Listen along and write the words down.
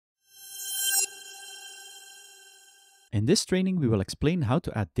In this training, we will explain how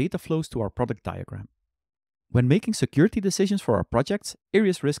to add data flows to our product diagram. When making security decisions for our projects,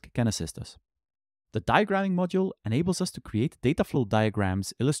 Aries Risk can assist us. The diagramming module enables us to create data flow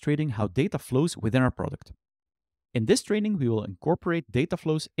diagrams illustrating how data flows within our product. In this training, we will incorporate data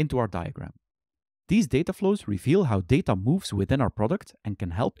flows into our diagram. These data flows reveal how data moves within our product and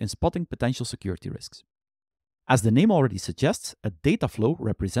can help in spotting potential security risks. As the name already suggests, a data flow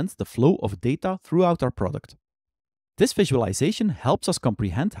represents the flow of data throughout our product. This visualization helps us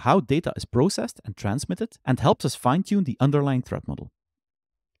comprehend how data is processed and transmitted and helps us fine-tune the underlying threat model.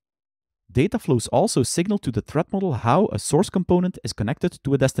 Data flows also signal to the threat model how a source component is connected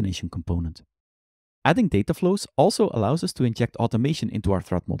to a destination component. Adding data flows also allows us to inject automation into our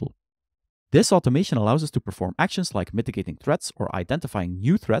threat model. This automation allows us to perform actions like mitigating threats or identifying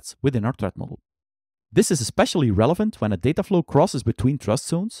new threats within our threat model. This is especially relevant when a data flow crosses between trust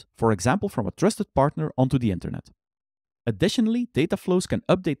zones, for example from a trusted partner onto the internet. Additionally, data flows can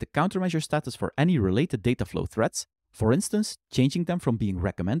update the countermeasure status for any related data flow threats, for instance, changing them from being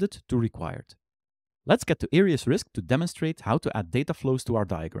recommended to required. Let's get to Aries Risk to demonstrate how to add data flows to our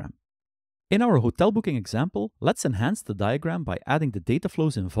diagram. In our hotel booking example, let's enhance the diagram by adding the data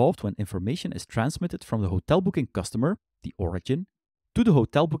flows involved when information is transmitted from the hotel booking customer, the origin, to the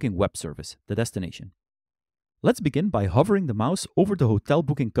hotel booking web service, the destination. Let's begin by hovering the mouse over the hotel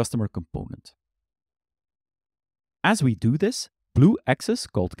booking customer component. As we do this, blue X's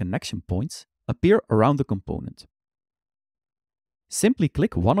called connection points appear around the component. Simply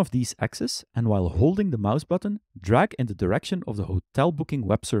click one of these X's and while holding the mouse button, drag in the direction of the hotel booking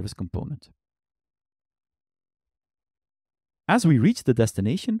web service component. As we reach the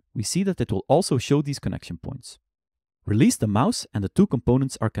destination, we see that it will also show these connection points. Release the mouse and the two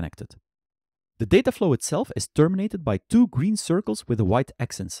components are connected. The data flow itself is terminated by two green circles with a white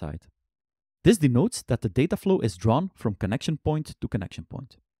X inside. This denotes that the data flow is drawn from connection point to connection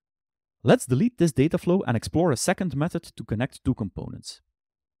point. Let's delete this data flow and explore a second method to connect two components.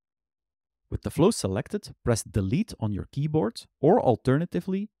 With the flow selected, press Delete on your keyboard, or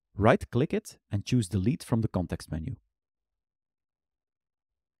alternatively, right-click it and choose Delete from the context menu.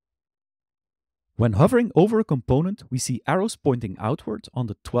 When hovering over a component, we see arrows pointing outward on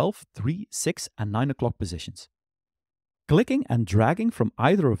the 12, 3, 6, and 9 o'clock positions. Clicking and dragging from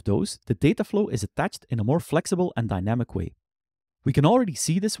either of those, the data flow is attached in a more flexible and dynamic way. We can already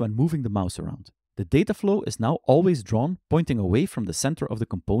see this when moving the mouse around. The data flow is now always drawn, pointing away from the center of the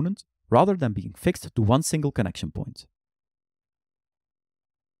component, rather than being fixed to one single connection point.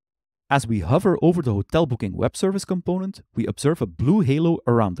 As we hover over the hotel booking web service component, we observe a blue halo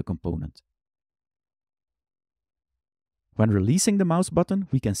around the component. When releasing the mouse button,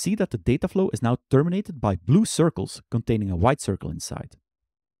 we can see that the data flow is now terminated by blue circles containing a white circle inside.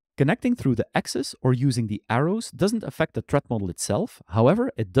 Connecting through the X's or using the arrows doesn't affect the threat model itself, however,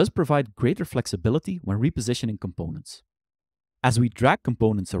 it does provide greater flexibility when repositioning components. As we drag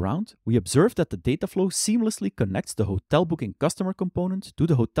components around, we observe that the data flow seamlessly connects the hotel booking customer component to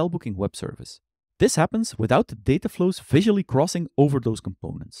the hotel booking web service. This happens without the data flows visually crossing over those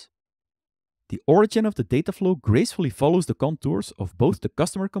components. The origin of the data flow gracefully follows the contours of both the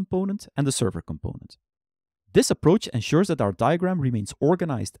customer component and the server component. This approach ensures that our diagram remains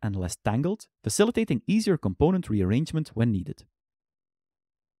organized and less tangled, facilitating easier component rearrangement when needed.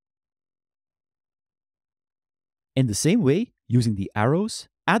 In the same way, using the arrows,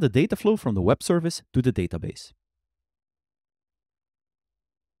 add a data flow from the web service to the database.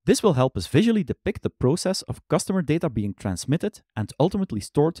 This will help us visually depict the process of customer data being transmitted and ultimately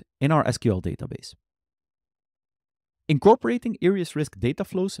stored in our SQL database. Incorporating Aries Risk data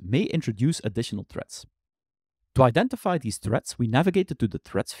flows may introduce additional threats. To identify these threats, we navigated to the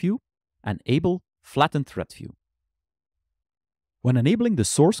Threats view and enable Flatten Threat View. When enabling the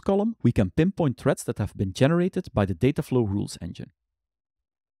source column, we can pinpoint threats that have been generated by the data flow rules engine.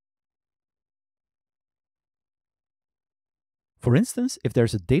 For instance, if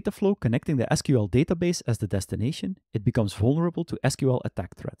there's a data flow connecting the SQL database as the destination, it becomes vulnerable to SQL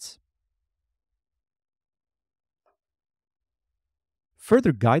attack threats.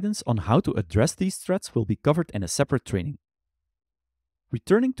 Further guidance on how to address these threats will be covered in a separate training.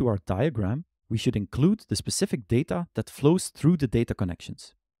 Returning to our diagram, we should include the specific data that flows through the data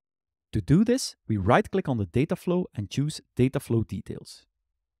connections. To do this, we right-click on the data flow and choose Data Flow Details.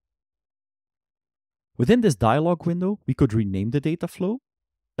 Within this dialog window, we could rename the data flow,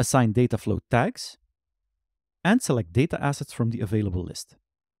 assign data flow tags, and select data assets from the available list.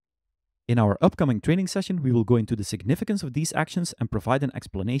 In our upcoming training session, we will go into the significance of these actions and provide an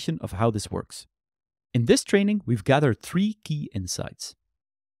explanation of how this works. In this training, we've gathered 3 key insights.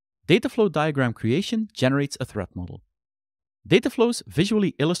 Data flow diagram creation generates a threat model. Data flows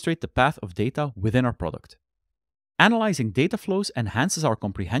visually illustrate the path of data within our product. Analyzing data flows enhances our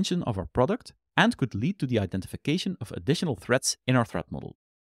comprehension of our product and could lead to the identification of additional threats in our threat model.